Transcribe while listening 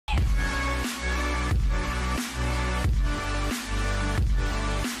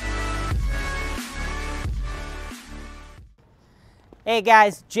Hey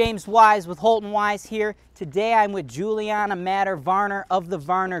guys, James Wise with HoltonWise here. Today I'm with Juliana Matter-Varner of the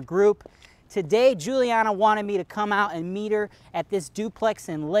Varner Group. Today Juliana wanted me to come out and meet her at this duplex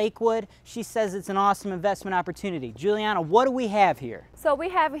in Lakewood. She says it's an awesome investment opportunity. Juliana, what do we have here? So we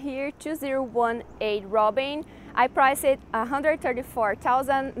have here 2018 Robin. I priced it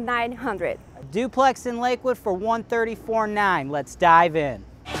 $134,900. A duplex in Lakewood for $134,900. Let's dive in.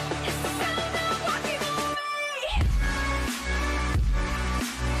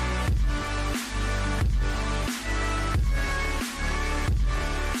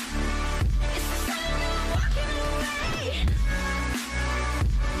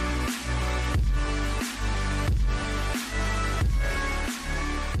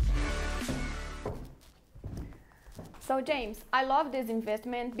 So James, I love this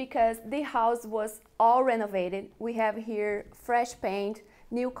investment because the house was all renovated. We have here fresh paint,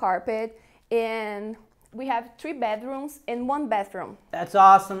 new carpet, and we have 3 bedrooms and 1 bathroom. That's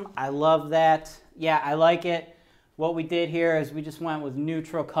awesome. I love that. Yeah, I like it. What we did here is we just went with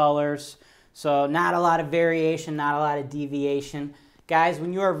neutral colors. So not a lot of variation, not a lot of deviation. Guys,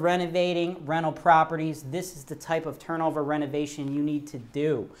 when you are renovating rental properties, this is the type of turnover renovation you need to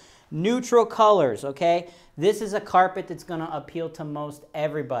do. Neutral colors, okay? This is a carpet that's going to appeal to most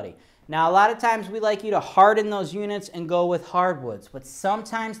everybody. Now, a lot of times we like you to harden those units and go with hardwoods, but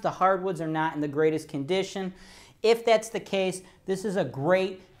sometimes the hardwoods are not in the greatest condition. If that's the case, this is a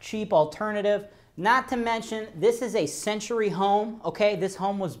great, cheap alternative. Not to mention, this is a century home, okay? This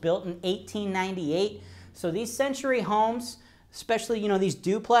home was built in 1898. So these century homes, especially, these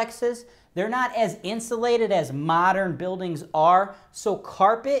duplexes, they're not as insulated as modern buildings are, so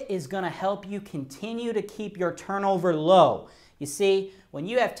carpet is going to help you continue to keep your turnover low. You see, when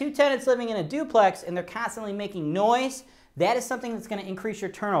you have 2 tenants living in a duplex and they're constantly making noise, that is something that's going to increase your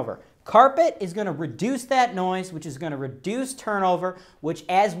turnover. Carpet is going to reduce that noise, which is going to reduce turnover, which,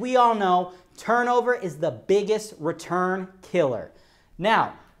 as we all know, turnover is the biggest return killer.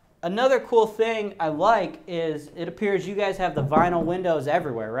 Now, another cool thing I like is it appears you guys have the vinyl windows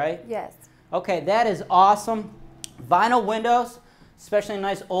everywhere, right? Yes. Okay, that is awesome. Vinyl windows, especially in a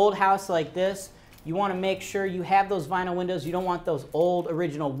nice old house like this, you want to make sure you have those vinyl windows. You don't want those old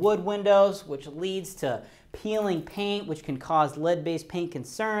original wood windows, which leads to peeling paint, which can cause lead-based paint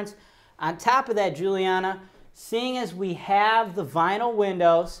concerns. On top of that, Juliana, seeing as we have the vinyl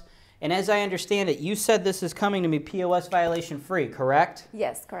windows, and as I understand it, you said this is coming to me POS violation free, correct?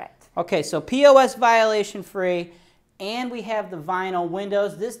 Yes, correct. Okay, so POS violation free, and we have the vinyl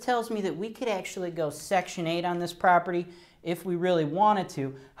windows. This tells me that we could actually go Section 8 on this property if we really wanted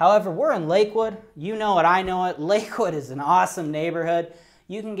to. However, we're in Lakewood. You know it, I know it. Lakewood is an awesome neighborhood.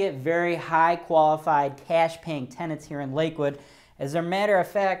 You can get very high qualified cash paying tenants here in Lakewood. As a matter of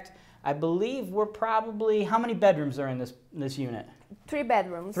fact, I believe we're probably, how many bedrooms are in this unit? 3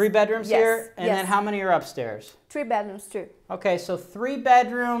 bedrooms. 3 bedrooms yes, here? And yes. then how many are upstairs? 3 bedrooms too. Okay, so 3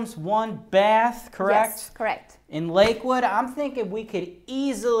 bedrooms, 1 bath, correct? Yes, correct. In Lakewood, I'm thinking we could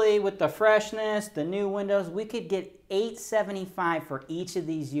easily, with the freshness, the new windows, we could get $875 for each of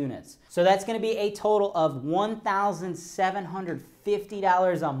these units. So that's going to be a total of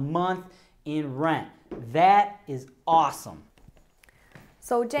 $1,750 a month in rent. That is awesome.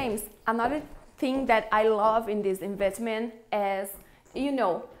 So James, another thing that I love in this investment is,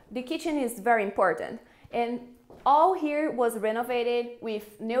 the kitchen is very important. And all here was renovated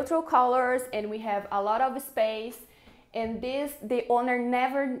with neutral colors, and we have a lot of space. And the owner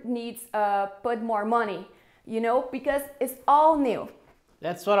never needs put more money, because it's all new.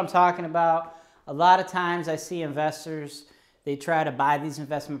 That's what I'm talking about. A lot of times I see investors, they try to buy these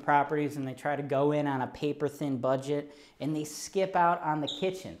investment properties and they try to go in on a paper-thin budget and they skip out on the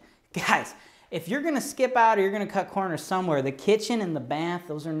kitchen. Guys, if you're going to skip out or you're going to cut corners somewhere, the kitchen and the bath,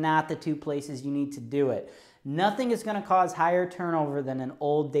 those are not the 2 places you need to do it. Nothing is going to cause higher turnover than an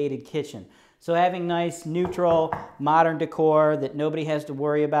old dated kitchen. So having nice, neutral, modern decor that nobody has to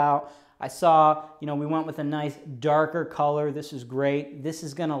worry about. I saw, we went with a nice darker color. This is great. This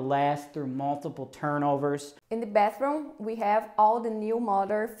is going to last through multiple turnovers. In the bathroom, we have all the new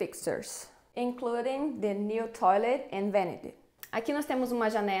modern fixtures, including the new toilet and vanity. Aqui nós temos uma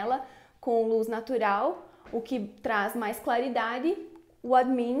janela com luz natural, o que traz mais claridade, what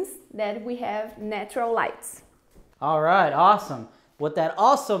means that we have natural lights. All right, awesome. What that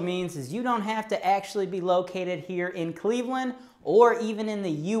also means is you don't have to actually be located here in Cleveland or even in the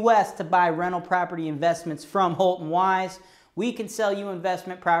U.S. to buy rental property investments from HoltonWise. We can sell you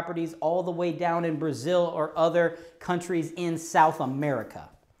investment properties all the way down in Brazil or other countries in South America.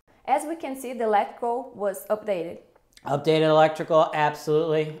 As we can see, the electrical was updated. Updated electrical,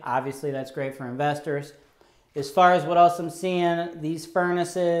 absolutely. Obviously, that's great for investors. As far as what else I'm seeing, these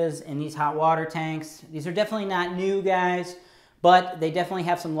furnaces and these hot water tanks, these are definitely not new, guys, but they definitely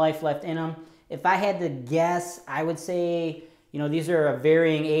have some life left in them. If I had to guess, I would say, you know, these are of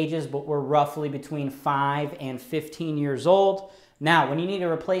varying ages, but we're roughly between 5 and 15 years old. Now, when you need to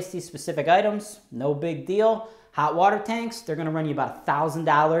replace these specific items, no big deal. Hot water tanks, they're gonna run you about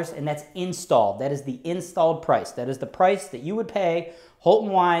 $1,000, and that's installed. That is the installed price. That is the price that you would pay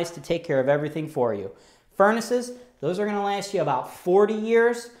HoltonWise to take care of everything for you. Furnaces, those are gonna last you about 40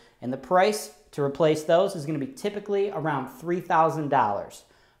 years, and the price to replace those is gonna be typically around $3,000.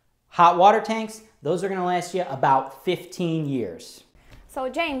 Hot water tanks, those are gonna last you about 15 years. So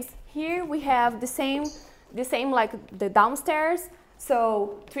James, here we have the same like the downstairs.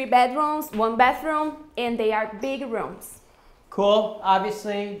 So 3 bedrooms, 1 bathroom, and they are big rooms. Cool,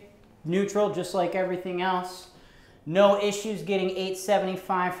 obviously neutral, just like everything else. No issues getting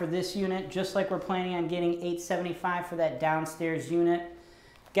 $875 for this unit, just like we're planning on getting $875 for that downstairs unit.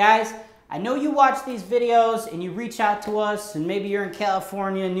 Guys, I know you watch these videos and you reach out to us, and maybe you're in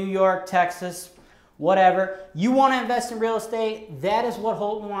California, New York, Texas, whatever. You want to invest in real estate, that is what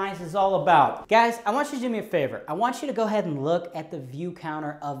HoltonWise is all about. Guys, I want you to do me a favor. I want you to go ahead and look at the view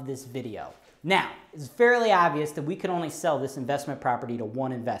counter of this video. Now, it's fairly obvious that we could only sell this investment property to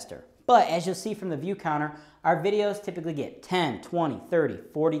one investor. But as you'll see from the view counter, our videos typically get 10, 20, 30,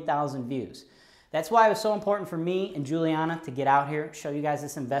 40,000 views. That's why it was so important for me and Juliana to get out here, show you guys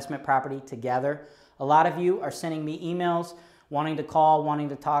this investment property together. A lot of you are sending me emails, wanting to call, wanting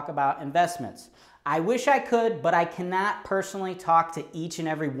to talk about investments. I wish I could, but I cannot personally talk to each and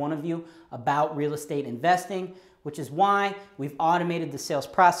every one of you about real estate investing, which is why we've automated the sales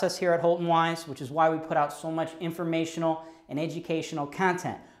process here at HoltonWise, which is why we put out so much informational and educational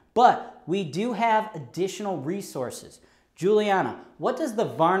content. But we do have additional resources. Juliana, what does the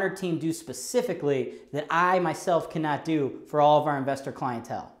Varner team do specifically that I myself cannot do for all of our investor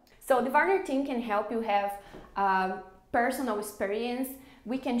clientele? So the Varner team can help you have personal experience.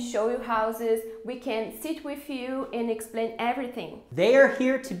 We can show you houses, we can sit with you and explain everything. They are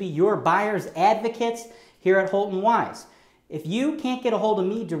here to be your buyer's advocates here at HoltonWise. If you can't get a hold of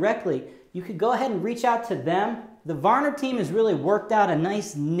me directly, you could go ahead and reach out to them. The Varner team has really worked out a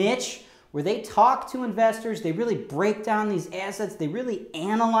nice niche where they talk to investors, they really break down these assets, they really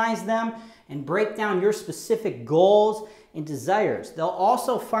analyze them and break down your specific goals and desires. They'll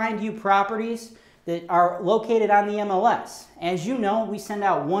also find you properties that are located on the MLS. As you know, we send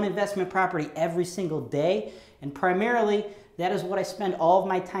out one investment property every single day, and primarily that is what I spend all of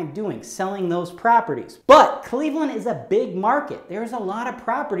my time doing, selling those properties. But Cleveland is a big market. There's a lot of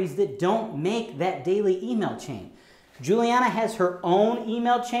properties that don't make that daily email chain. Juliana has her own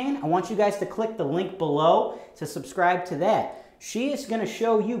email chain. I want you guys to click the link below to subscribe to that. She is going to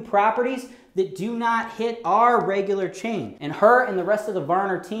show you properties that do not hit our regular chain. And her and the rest of the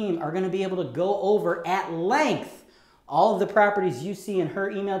Varner team are going to be able to go over at length all of the properties you see in her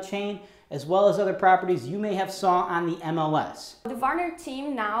email chain, as well as other properties you may have saw on the MLS. The Varner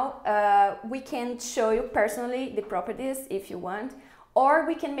team now, we can show you personally the properties if you want, or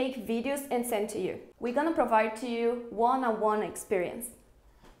we can make videos and send to you. We're gonna provide to you one-on-one experience.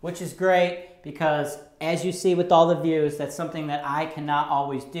 Which is great because as you see with all the views, that's something that I cannot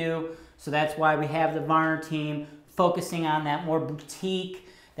always do. So that's why we have the Varner team focusing on that more boutique,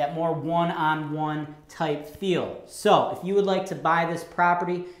 that more one-on-one type feel. So if you would like to buy this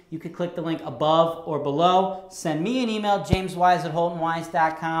property, you could click the link above or below. Send me an email,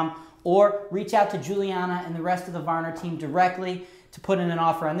 jameswise@holtonwise.com, or reach out to Juliana and the rest of the Varner team directly to put in an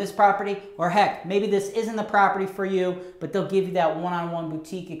offer on this property. Or heck, maybe this isn't the property for you, but they'll give you that one-on-one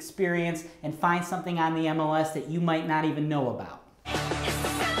boutique experience and find something on the MLS that you might not even know about.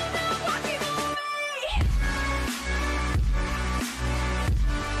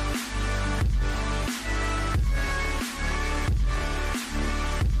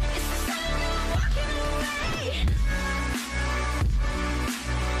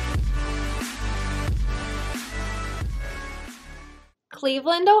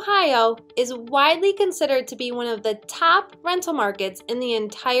 Cleveland, Ohio is widely considered to be one of the top rental markets in the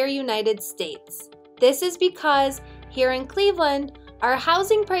entire United States. This is because here in Cleveland, our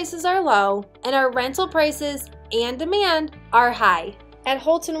housing prices are low and our rental prices and demand are high. At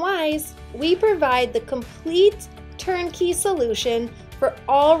HoltonWise, we provide the complete turnkey solution for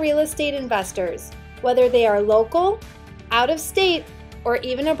all real estate investors, whether they are local, out of state, or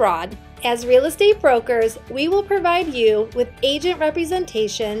even abroad. As real estate brokers, we will provide you with agent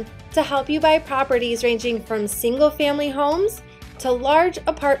representation to help you buy properties ranging from single-family homes to large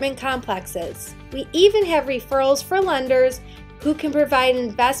apartment complexes. We even have referrals for lenders who can provide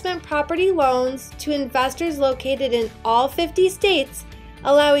investment property loans to investors located in all 50 states,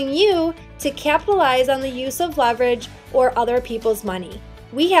 allowing you to capitalize on the use of leverage or other people's money.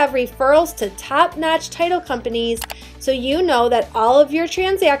 We have referrals to top-notch title companies, so you know that all of your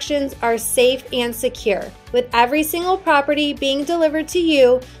transactions are safe and secure, with every single property being delivered to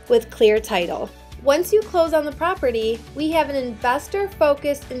you with clear title. Once you close on the property, we have an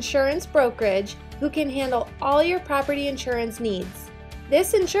investor-focused insurance brokerage who can handle all your property insurance needs.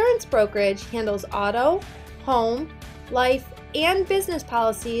 This insurance brokerage handles auto, home, life, and business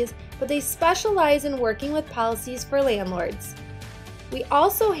policies, but they specialize in working with policies for landlords. We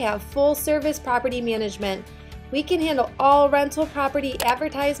also have full-service property management. We can handle all rental property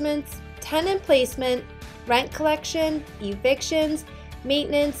advertisements, tenant placement, rent collection, evictions,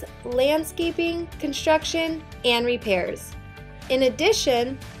 maintenance, landscaping, construction, and repairs. In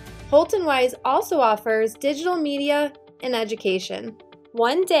addition, HoltonWise also offers digital media and education.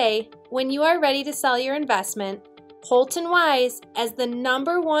 One day, when you are ready to sell your investment, HoltonWise, as the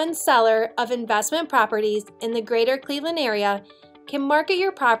 #1 seller of investment properties in the greater Cleveland area, can market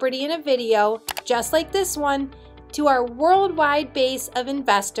your property in a video just like this one to our worldwide base of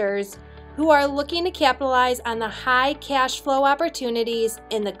investors who are looking to capitalize on the high cash flow opportunities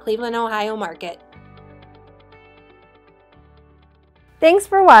in the Cleveland, Ohio market. Thanks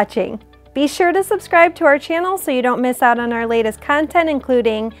for watching. Be sure to subscribe to our channel so you don't miss out on our latest content,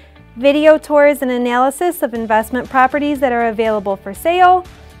 including video tours and analysis of investment properties that are available for sale,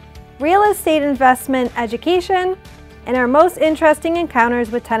 real estate investment education, and our most interesting encounters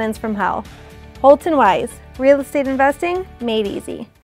with tenants from hell. HoltonWise, real estate investing made easy.